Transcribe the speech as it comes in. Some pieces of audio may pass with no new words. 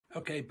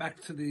Okay, back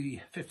to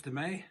the 5th of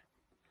May,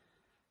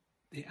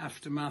 the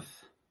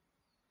aftermath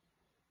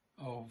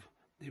of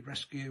the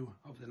rescue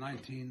of the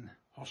 19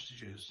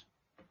 hostages.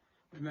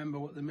 Remember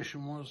what the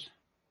mission was?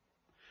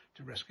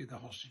 To rescue the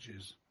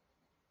hostages.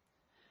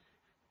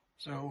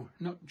 So,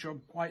 not job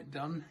quite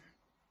done,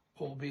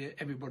 albeit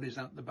everybody's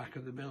out the back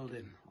of the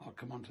building. I'll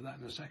come on to that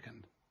in a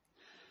second.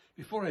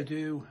 Before I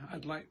do,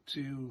 I'd like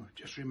to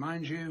just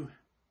remind you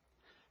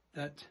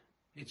that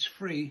it's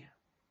free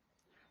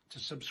to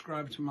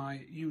subscribe to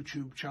my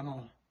YouTube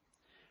channel,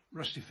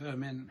 Rusty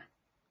Firmin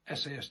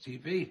SAS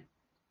TV.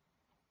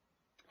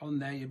 On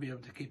there you'll be able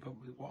to keep up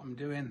with what I'm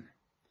doing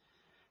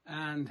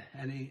and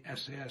any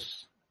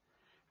SAS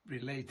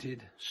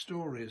related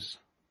stories.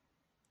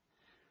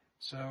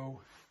 So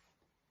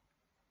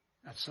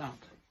that's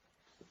that.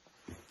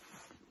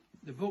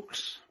 The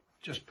books,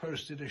 just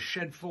posted a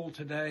shed full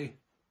today,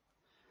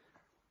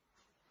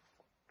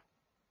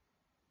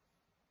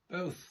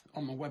 both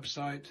on my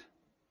website.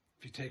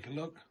 If you take a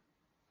look,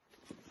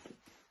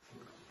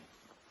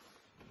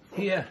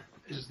 here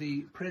is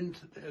the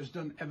print that has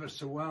done ever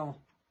so well,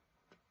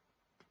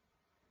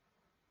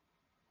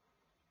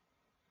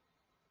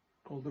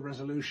 called The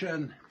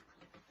Resolution.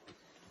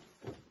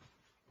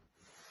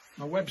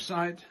 My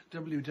website,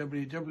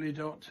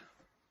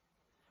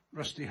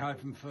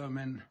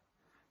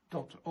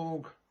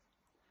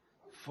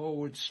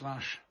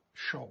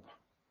 www.rustyfirmin.org/shop.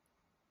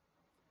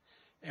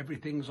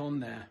 Everything's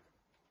on there.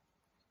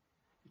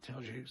 It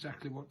tells you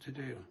exactly what to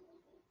do.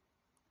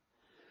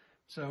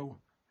 So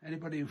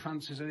anybody who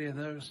fancies any of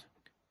those,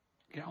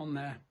 get on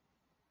there.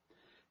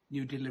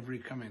 New delivery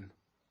coming.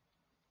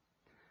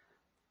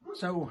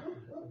 So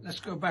let's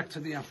go back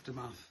to the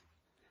aftermath.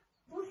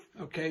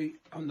 Okay,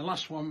 on the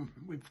last one,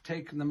 we've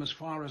taken them as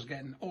far as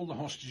getting all the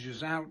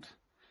hostages out.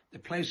 The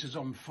place is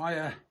on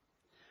fire.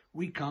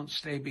 We can't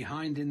stay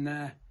behind in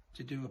there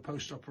to do a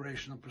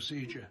post-operational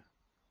procedure,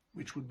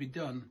 which would be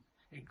done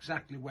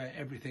exactly where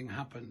everything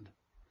happened.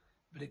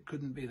 But it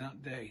couldn't be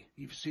that day.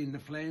 You've seen the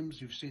flames,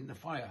 you've seen the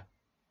fire.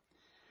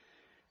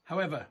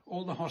 However,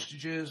 all the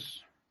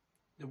hostages,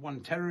 the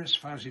one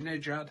terrorist, Fauzi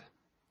Nejad,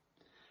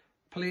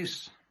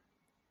 police,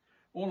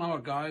 all our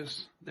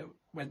guys that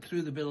went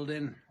through the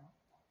building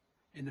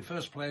in the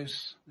first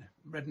place, the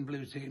red and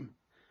blue team,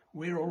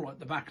 we're all at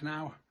the back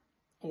now,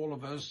 all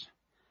of us,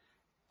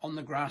 on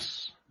the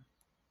grass,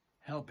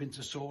 helping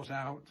to sort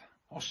out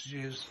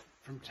hostages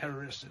from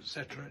terrorists,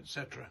 etc.,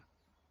 etc.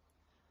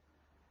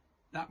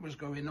 That was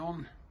going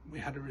on. We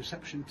had a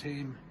reception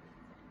team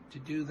to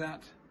do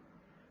that.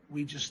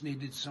 We just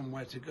needed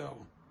somewhere to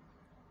go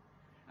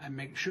and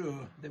make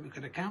sure that we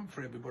could account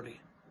for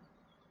everybody,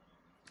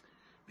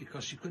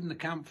 because you couldn't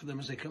account for them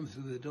as they come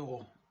through the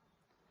door.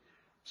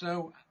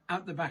 So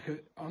out the back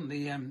on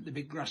the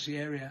big grassy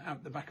area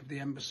out the back of the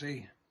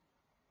embassy,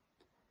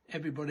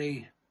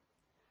 everybody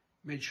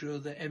made sure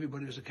that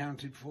everybody was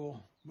accounted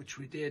for, which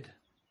we did.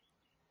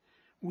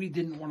 We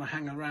didn't want to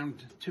hang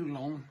around too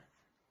long,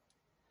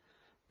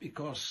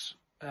 because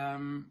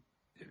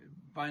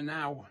by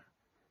now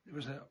there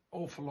was an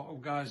awful lot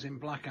of guys in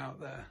black out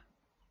there,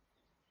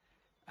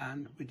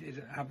 and we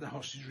did have the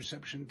hostage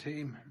reception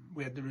team.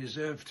 We had the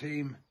reserve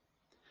team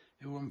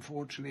who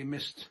unfortunately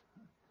missed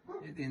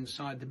it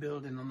inside the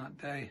building on that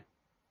day.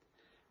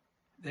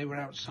 They were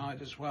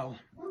outside as well,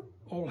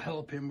 all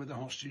helping with the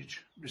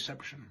hostage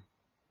reception.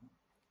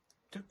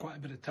 Took quite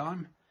a bit of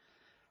time.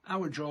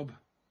 Our job,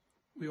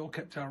 we all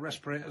kept our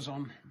respirators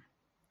on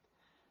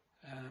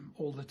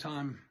all the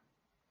time,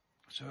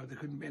 so there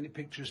couldn't be any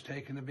pictures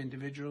taken of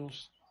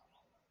individuals.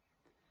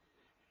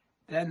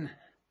 Then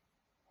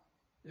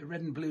the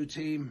red and blue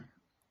team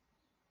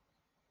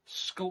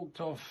skulked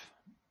off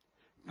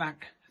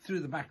back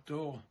through the back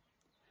door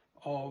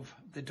of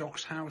the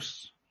Docks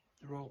House,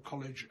 the Royal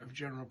College of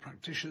General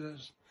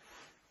Practitioners,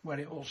 where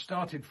it all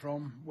started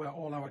from, where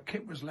all our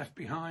kit was left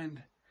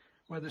behind,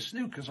 where the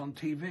snooker's on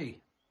TV.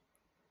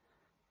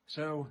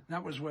 So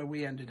that was where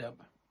we ended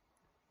up.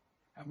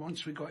 And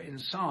once we got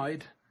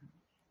inside,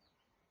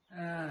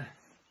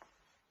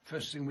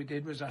 first thing we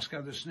did was ask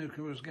how the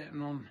snooker was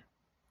getting on.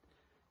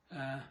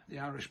 The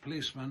Irish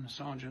policeman,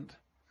 sergeant,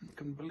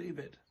 couldn't believe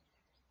it.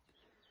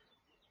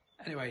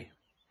 Anyway,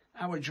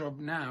 our job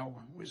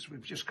now was,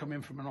 we've just come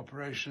in from an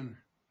operation.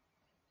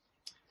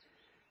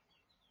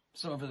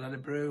 Some of us had a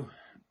brew,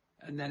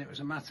 and then it was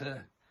a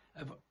matter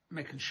of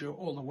making sure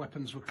all the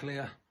weapons were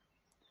clear.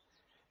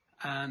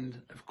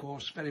 And of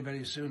course, very,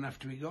 very soon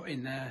after we got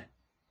in there,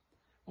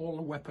 all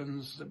the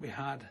weapons that we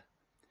had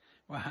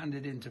were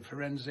handed into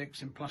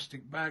forensics in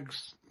plastic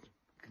bags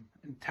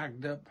and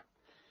tagged up,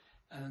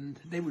 and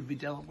they would be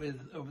dealt with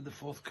over the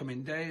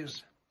forthcoming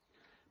days,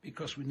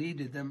 because we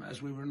needed them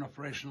as we were an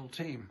operational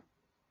team.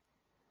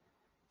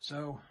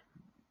 So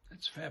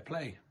it's fair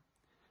play.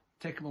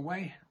 Take them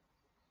away,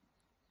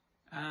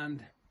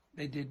 and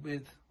they did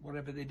with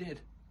whatever they did,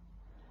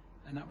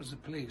 and that was the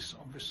police,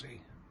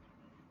 obviously.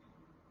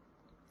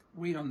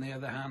 We, on the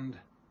other hand,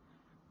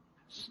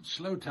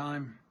 slow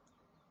time,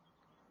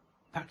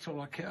 packed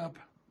all our kit up,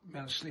 we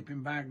had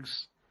sleeping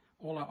bags,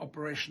 all our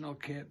operational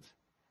kit,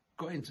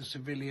 got into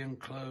civilian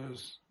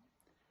clothes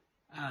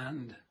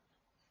and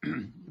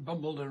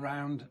bumbled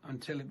around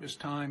until it was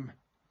time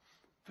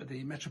for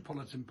the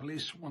Metropolitan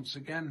Police once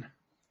again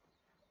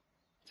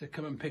to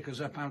come and pick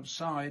us up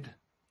outside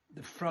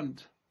the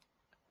front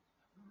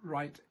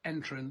right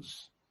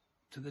entrance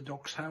to the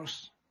docks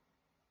house.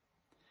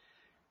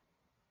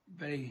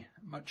 Very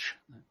much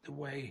the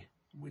way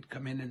we'd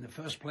come in the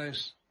first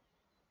place.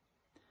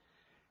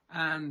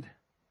 And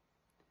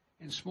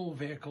in small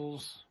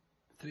vehicles,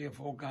 3 or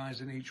 4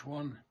 guys in each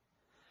one,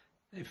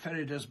 they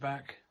ferried us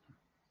back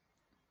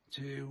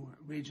to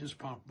Regent's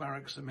Park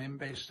Barracks, the main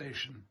base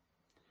station.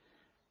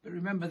 But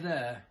remember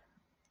there,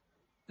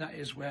 that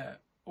is where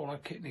all our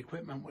kit and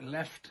equipment were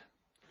left.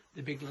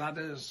 The big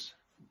ladders,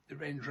 the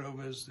Range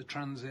Rovers, the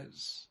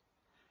Transits,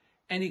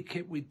 any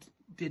kit we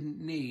didn't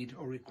need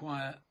or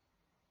require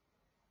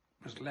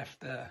was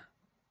left there.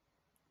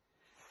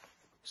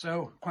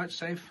 So, quite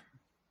safe.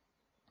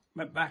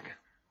 Went back,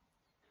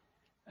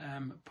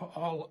 put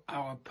all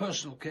our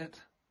personal kit,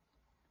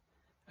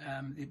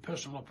 the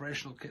personal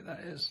operational kit that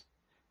is,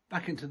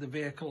 back into the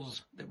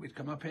vehicles that we'd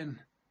come up in.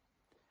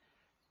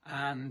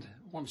 And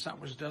once that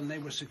was done, they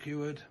were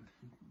secured,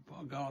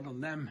 put a guard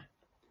on them,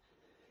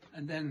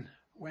 and then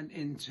went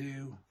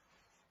into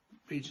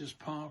Regent's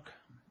Park,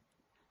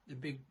 the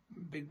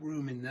big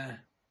room in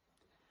there,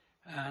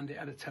 and it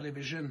had a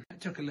television.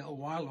 It took a little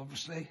while,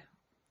 obviously,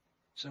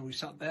 so we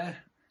sat there,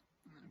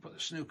 put the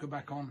snooker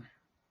back on,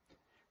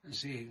 and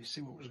see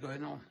what was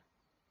going on.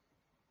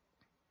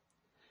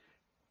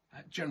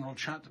 General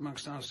chat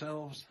amongst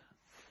ourselves,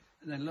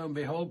 and then lo and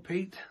behold,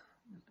 Pete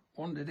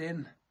wandered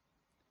in,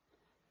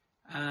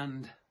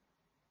 and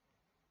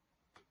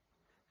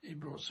he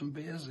brought some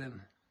beers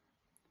in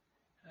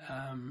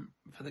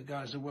for the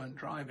guys who weren't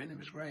driving. It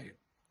was great.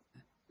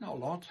 Not a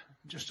lot,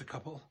 just a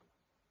couple.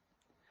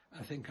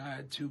 I think I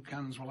had 2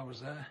 cans while I was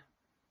there.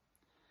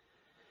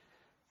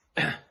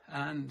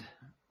 And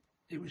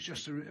it was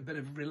just a bit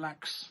of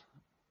relax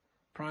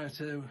prior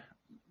to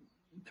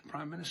the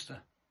Prime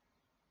Minister.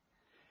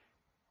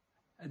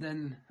 And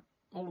then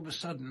all of a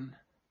sudden,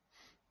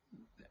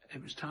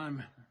 it was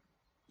time.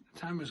 The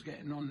time was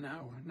getting on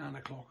now, 9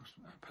 o'clock,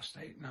 past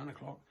 8, 9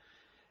 o'clock.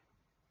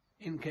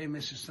 In came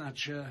Mrs.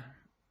 Thatcher,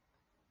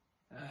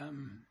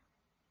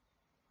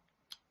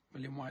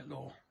 William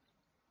Whitelaw,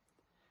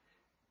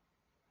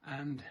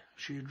 and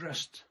she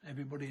addressed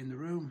everybody in the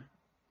room,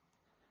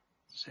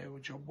 say, "Oh,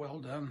 job well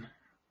done,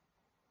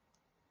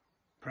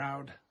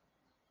 proud,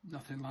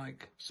 nothing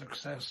like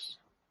success,"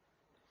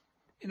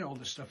 you know, all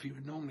the stuff you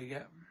would normally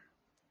get.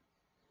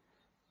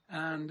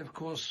 And of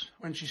course,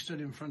 when she stood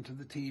in front of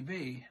the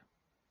TV,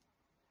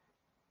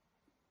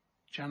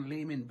 Jan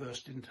Lehman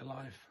burst into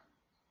life,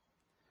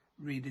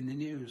 reading the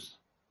news.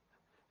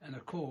 And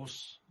of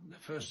course, the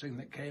first thing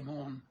that came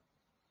on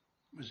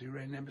was the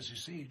Iranian Embassy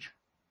siege.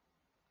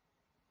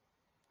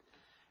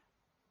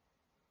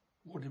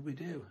 What did we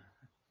do?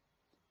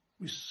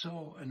 We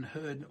saw and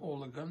heard all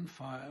the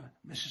gunfire.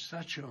 Mrs.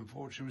 Thatcher,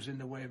 unfortunately, was in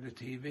the way of the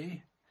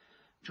TV.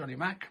 Johnny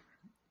Mack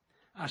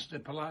asked her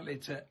politely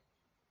to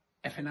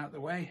effing out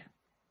the way,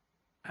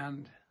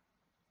 and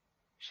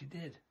she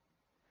did.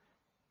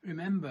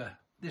 Remember,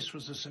 this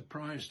was a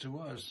surprise to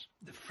us.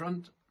 The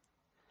front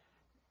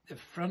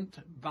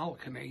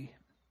balcony,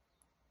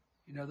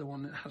 you know, the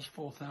one that has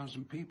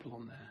 4,000 people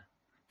on there,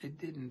 it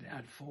didn't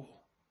add 4.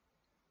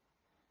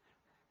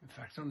 In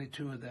fact, only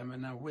 2 of them are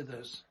now with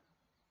us.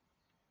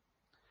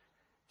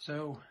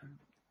 So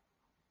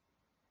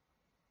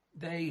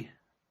they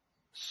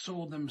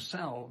saw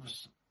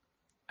themselves,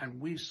 and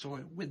we saw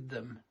it with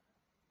them,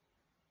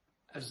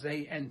 as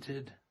they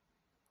entered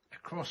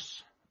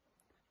across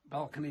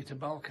balcony to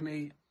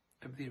balcony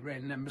of the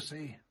Iranian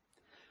Embassy,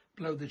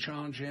 blow the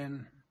charge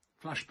in,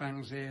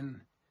 flashbangs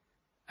in,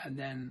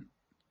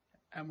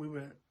 and we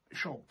were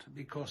shocked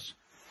because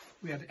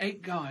we had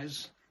 8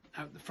 guys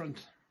out the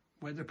front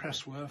where the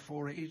press were,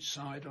 4 at each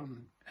side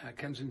on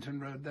Kensington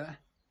Road there.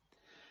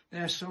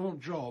 Their sole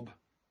job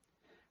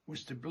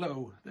was to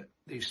blow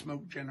the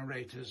smoke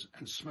generators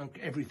and smoke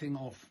everything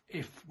off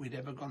if we'd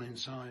ever gone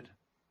inside.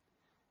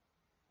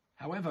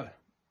 However,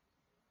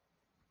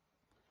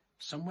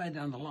 somewhere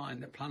down the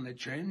line, the plan had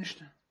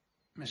changed.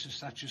 Mrs.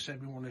 Thatcher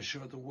said, "We want to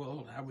show the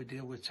world how we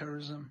deal with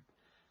terrorism.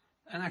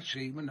 And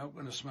actually, we're not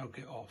going to smoke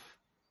it off."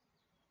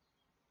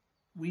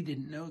 We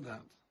didn't know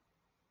that.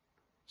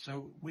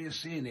 So we're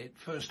seeing it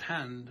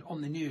firsthand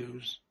on the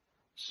news,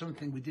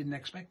 something we didn't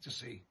expect to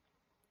see.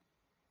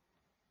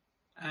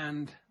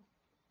 And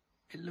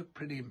it looked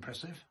pretty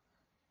impressive.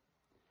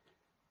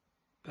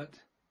 But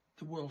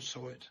the world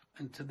saw it.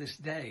 And to this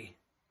day,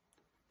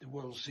 the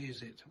world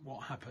sees it,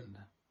 what happened.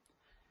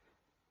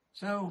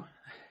 So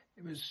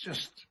it was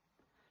just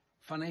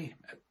funny.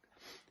 At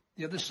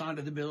the other side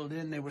of the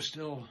building, they were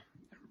still,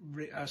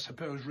 I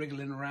suppose,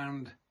 wriggling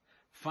around,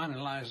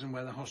 finalising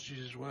where the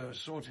hostages were,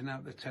 sorting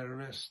out the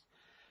terrorists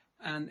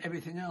and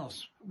everything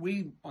else.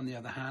 We, on the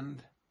other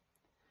hand,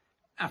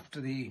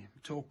 after the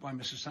talk by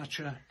Mrs.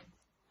 Thatcher,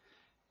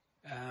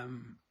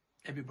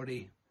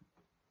 everybody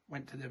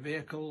went to their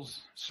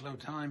vehicles, slow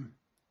time,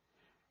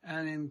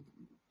 and in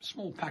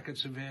small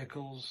packets of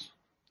vehicles,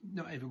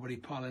 not everybody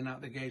piling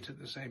out the gate at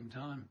the same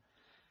time,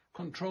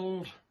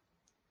 controlled,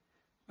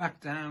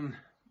 back down,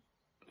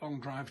 long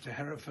drive to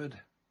Hereford,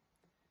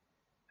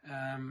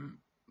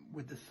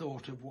 with the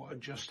thought of what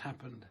had just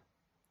happened.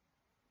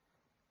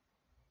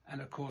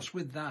 And of course,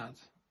 with that,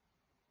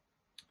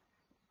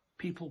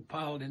 people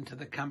piled into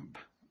the camp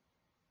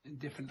in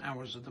different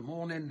hours of the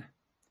morning.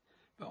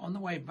 But on the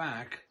way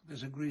back,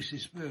 there's a greasy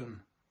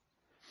spoon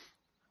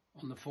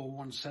on the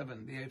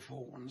 417, the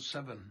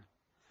A417,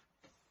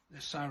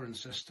 the Siren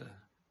Sister.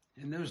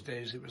 In those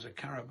days, it was a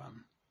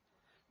caravan.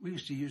 We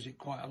used to use it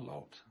quite a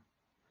lot.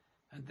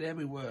 And there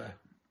we were,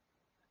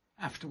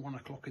 after 1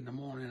 o'clock in the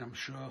morning, I'm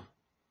sure,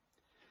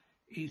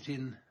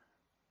 eating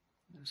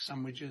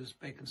sandwiches,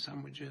 bacon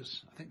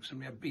sandwiches. I think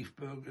somebody had beef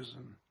burgers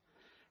and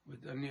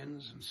with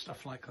onions and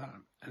stuff like that,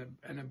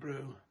 and a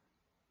brew.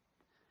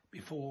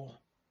 Before,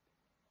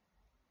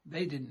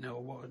 they didn't know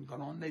what had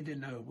gone on. They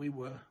didn't know who we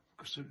were,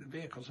 because the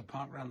vehicles are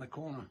parked around the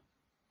corner.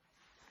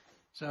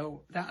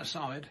 So that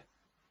aside,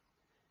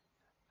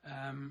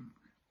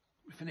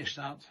 we finished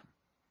that.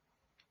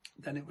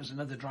 Then it was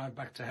another drive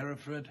back to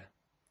Hereford.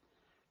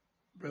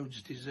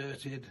 Roads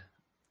deserted.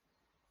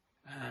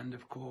 And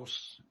of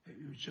course, it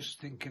was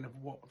just thinking of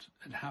what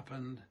had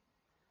happened.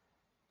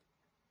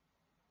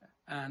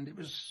 And it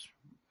was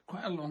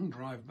quite a long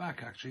drive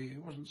back, actually.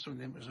 It wasn't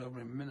something that was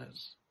over in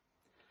minutes.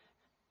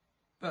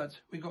 But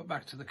we got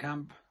back to the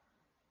camp.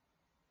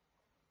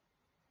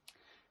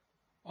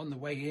 On the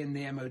way in,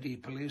 the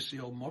MOD police, the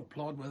old mod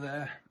plod were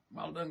there.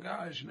 Well done,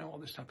 guys, you know, all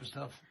this type of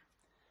stuff.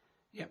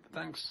 Yep,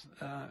 thanks.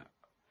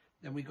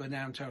 Then we go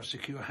down to our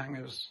secure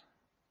hangars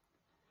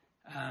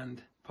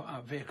and put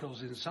our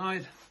vehicles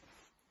inside.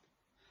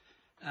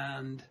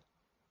 And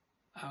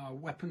our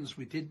weapons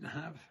we didn't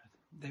have,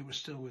 they were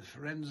still with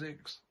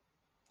forensics.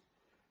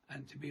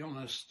 And to be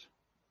honest,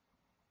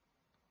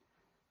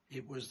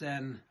 it was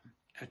then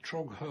a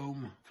trog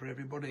home for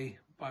everybody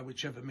by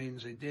whichever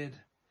means they did.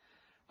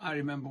 I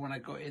remember when I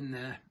got in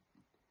there,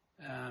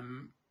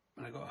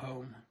 when I got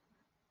home,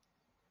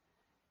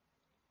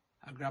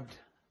 I grabbed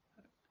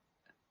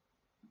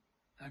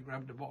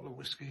a bottle of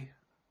whiskey.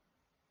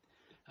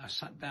 I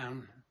sat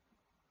down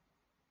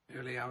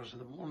early hours of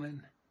the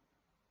morning,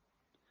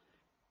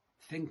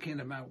 thinking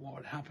about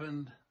what had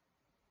happened,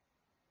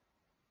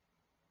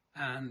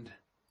 and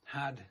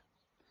had,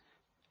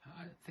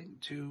 I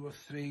think, 2 or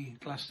 3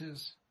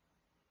 glasses,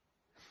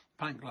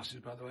 pint glasses,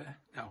 by the way.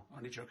 No,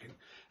 only joking.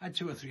 I had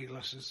 2 or 3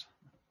 glasses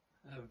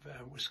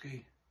of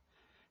whiskey.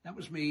 That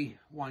was me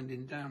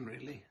winding down,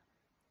 really.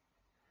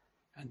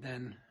 And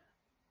then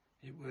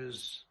it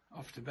was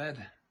off to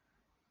bed.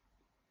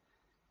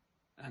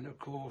 And of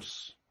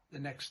course, the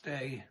next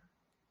day,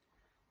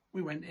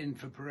 we went in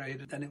for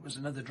parade. Then it was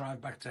another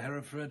drive back to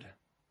Hereford.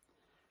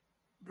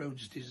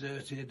 Roads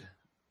deserted.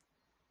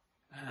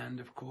 And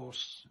of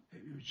course,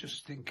 it was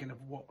just thinking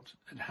of what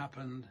had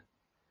happened.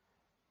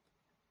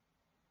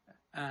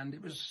 And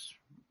it was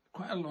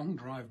quite a long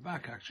drive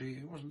back, actually.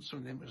 It wasn't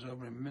something that was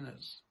over in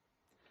minutes.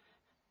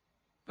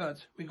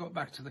 But we got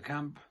back to the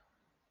camp.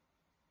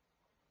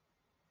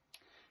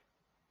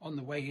 On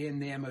the way in,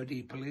 the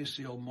MOD police,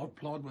 the old mod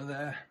plod were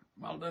there.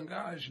 Well done,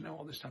 guys, you know,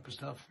 all this type of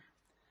stuff.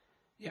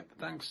 Yep,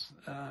 thanks.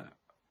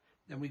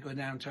 Then we go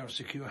down to our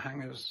secure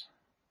hangars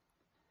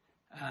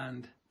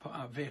and put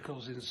our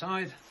vehicles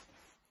inside.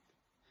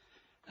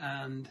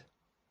 And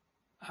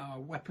our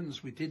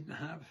weapons we didn't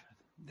have,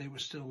 they were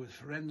still with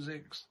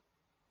forensics.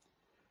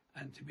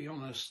 And to be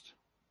honest,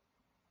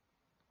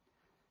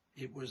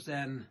 it was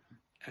then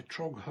a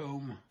trog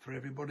home for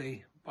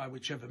everybody by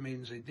whichever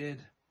means they did.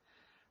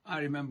 I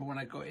remember when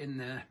I got in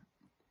there,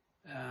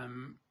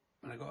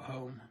 when I got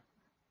home,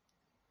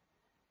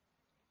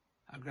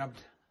 I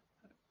grabbed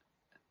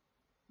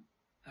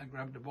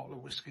a bottle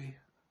of whiskey.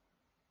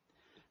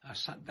 I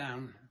sat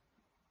down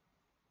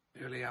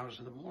early hours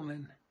of the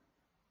morning,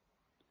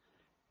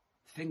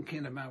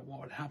 thinking about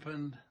what had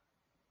happened,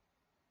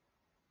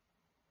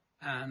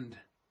 and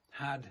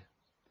had,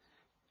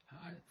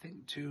 I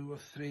think, 2 or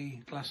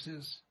 3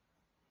 glasses,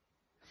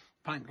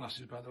 pint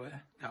glasses, by the way.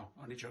 No,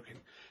 only joking.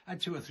 I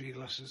had 2 or 3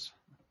 glasses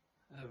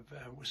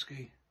of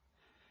whiskey.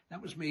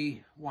 That was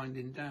me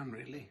winding down,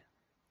 really.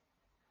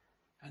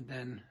 And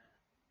then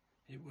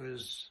it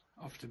was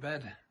off to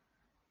bed.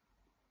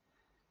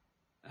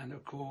 And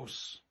of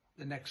course,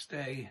 the next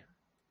day,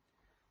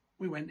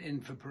 we went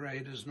in for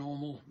parade as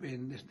normal.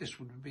 This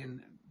would have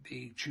been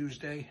the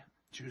Tuesday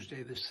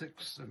the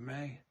 6th of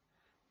May.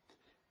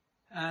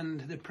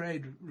 And the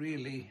parade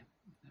really,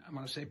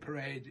 when I say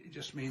parade, it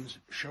just means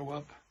show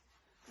up.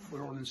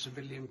 We're all in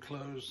civilian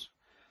clothes,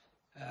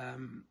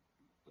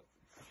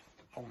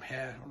 long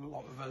hair, a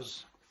lot of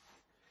us.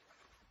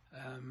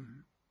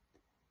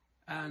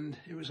 And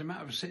it was a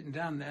matter of sitting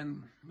down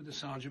then with the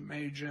Sergeant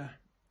Major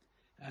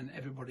and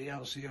everybody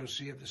else, the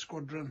OC of the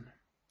squadron,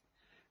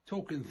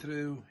 talking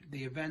through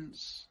the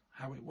events,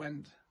 how it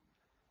went.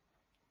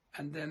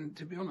 And then,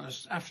 to be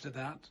honest, after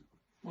that,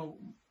 well,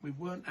 we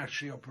weren't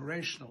actually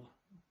operational,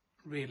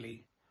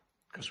 really,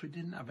 because we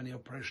didn't have any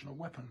operational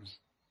weapons.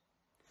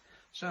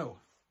 So,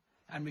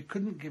 and we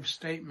couldn't give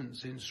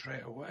statements in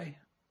straight away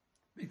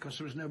because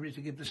there was nobody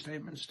to give the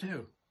statements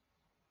to.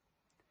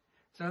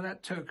 So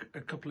that took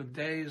a couple of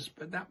days,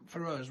 but that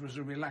for us was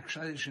a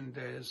relaxation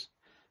days.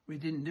 We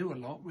didn't do a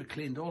lot. We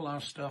cleaned all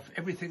our stuff,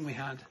 everything we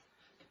had,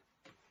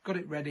 got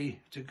it ready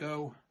to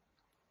go.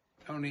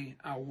 Only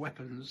our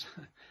weapons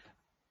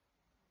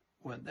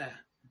weren't there.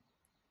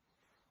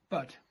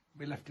 But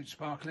we left it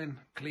sparkling,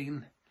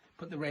 clean,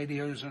 put the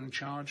radios on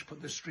charge,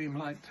 put the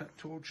streamlight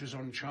torches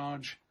on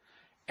charge,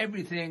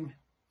 everything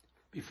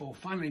before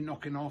finally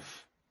knocking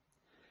off.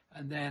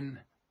 And then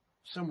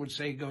some would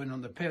say going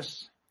on the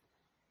piss.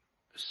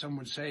 Some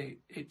would say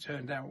it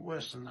turned out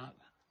worse than that.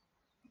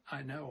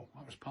 I know,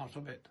 I was part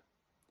of it.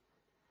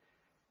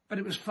 But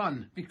it was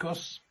fun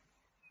because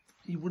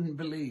you wouldn't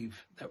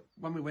believe that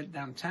when we went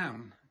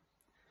downtown,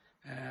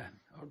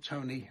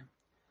 Tony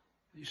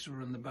used to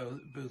run the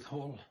booth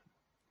hall.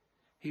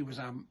 He was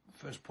our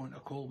first point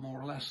of call,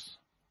 more or less.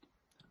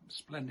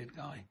 Splendid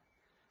guy.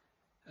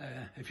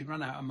 If he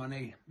ran out of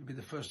money, he'd be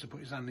the first to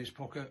put his hand in his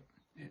pocket.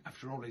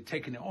 After all, he'd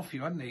taken it off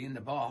you, hadn't he, in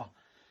the bar.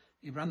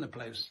 He ran the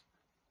place.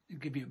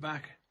 He'd give you it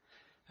back.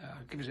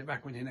 Give us it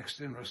back when you're next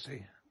in,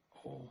 Rusty,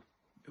 or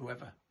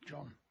whoever,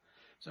 John.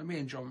 So me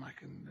and John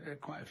Mack and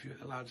quite a few of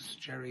the lads,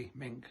 Jerry,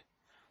 Mink,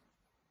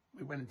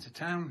 we went into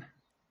town,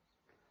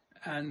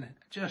 and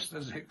just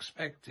as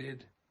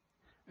expected,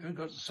 we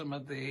got some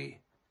of the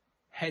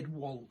head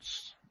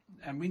waltz,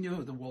 and we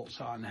knew the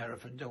waltz are in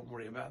Hereford, don't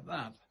worry about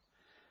that.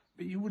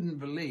 But you wouldn't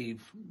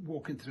believe,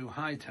 walking through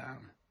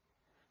Hightown,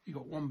 you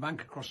got one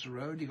bank across the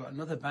road, you got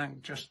another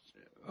bank just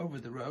over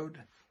the road,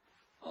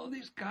 all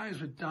these guys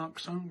with dark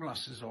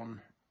sunglasses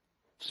on,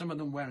 some of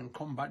them wearing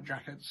combat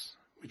jackets,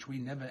 which we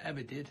never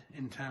ever did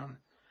in town.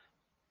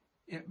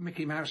 Yeah,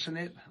 Mickey Mouse in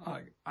it,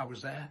 I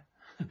was there.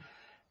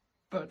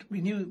 But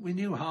we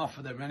knew half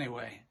of them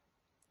anyway.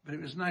 But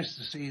it was nice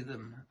to see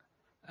them.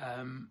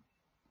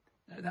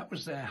 That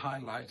was their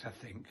highlight, I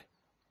think.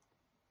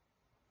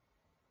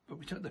 But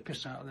we took the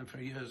piss out of them for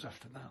years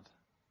after that.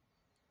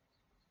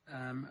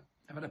 Have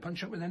I had a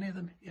punch up with any of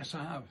them? Yes,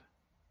 I have.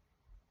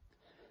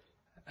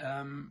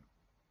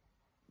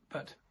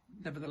 But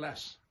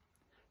nevertheless,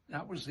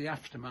 that was the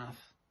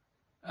aftermath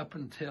up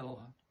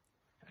until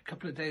a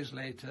couple of days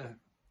later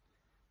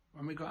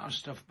when we got our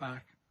stuff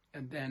back,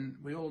 and then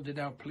we all did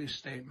our police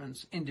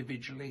statements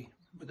individually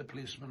with the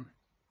policeman.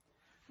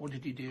 What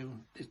did he do?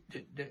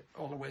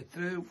 All the way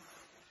through.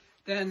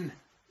 Then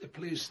the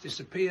police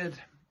disappeared.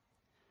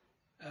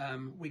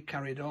 We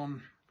carried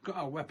on, got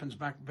our weapons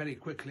back very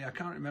quickly. I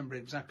can't remember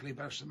exactly,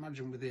 but I should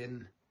imagine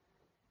within,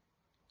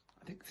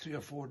 I think, 3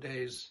 or 4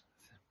 days,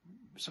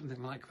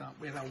 something like that,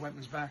 we had our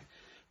weapons back,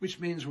 which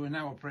means we're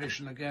now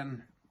operational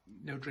again,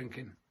 no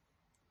drinking.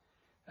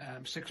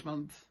 6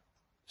 months,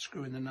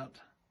 screwing the nut,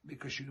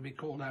 because you can be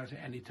called out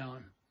at any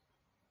time.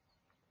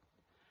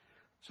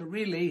 So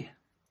really,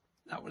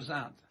 that was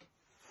that.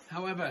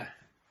 However,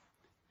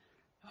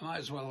 I might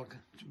as well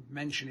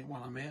mention it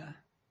while I'm here.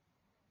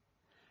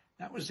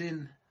 That was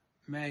in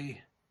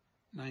May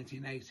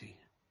 1980.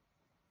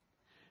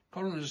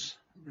 Coroner's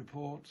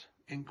report,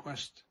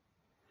 inquest,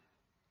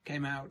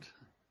 came out,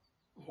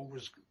 or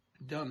was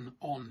done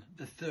on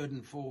the 3rd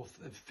and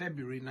 4th of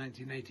February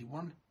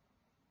 1981.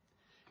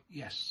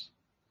 Yes,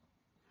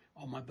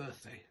 on my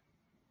birthday.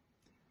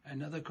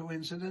 Another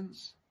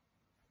coincidence?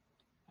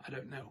 I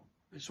don't know.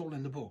 It's all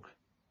in the book.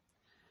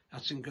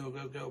 That's in Go,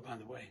 Go, Go, by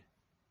the way.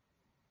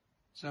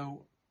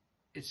 So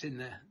it's in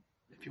there.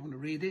 If you want to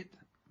read it,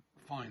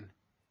 fine.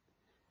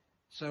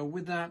 So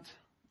with that,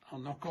 I'll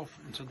knock off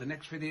until the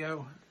next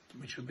video,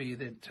 which will be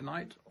either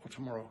tonight or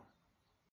tomorrow.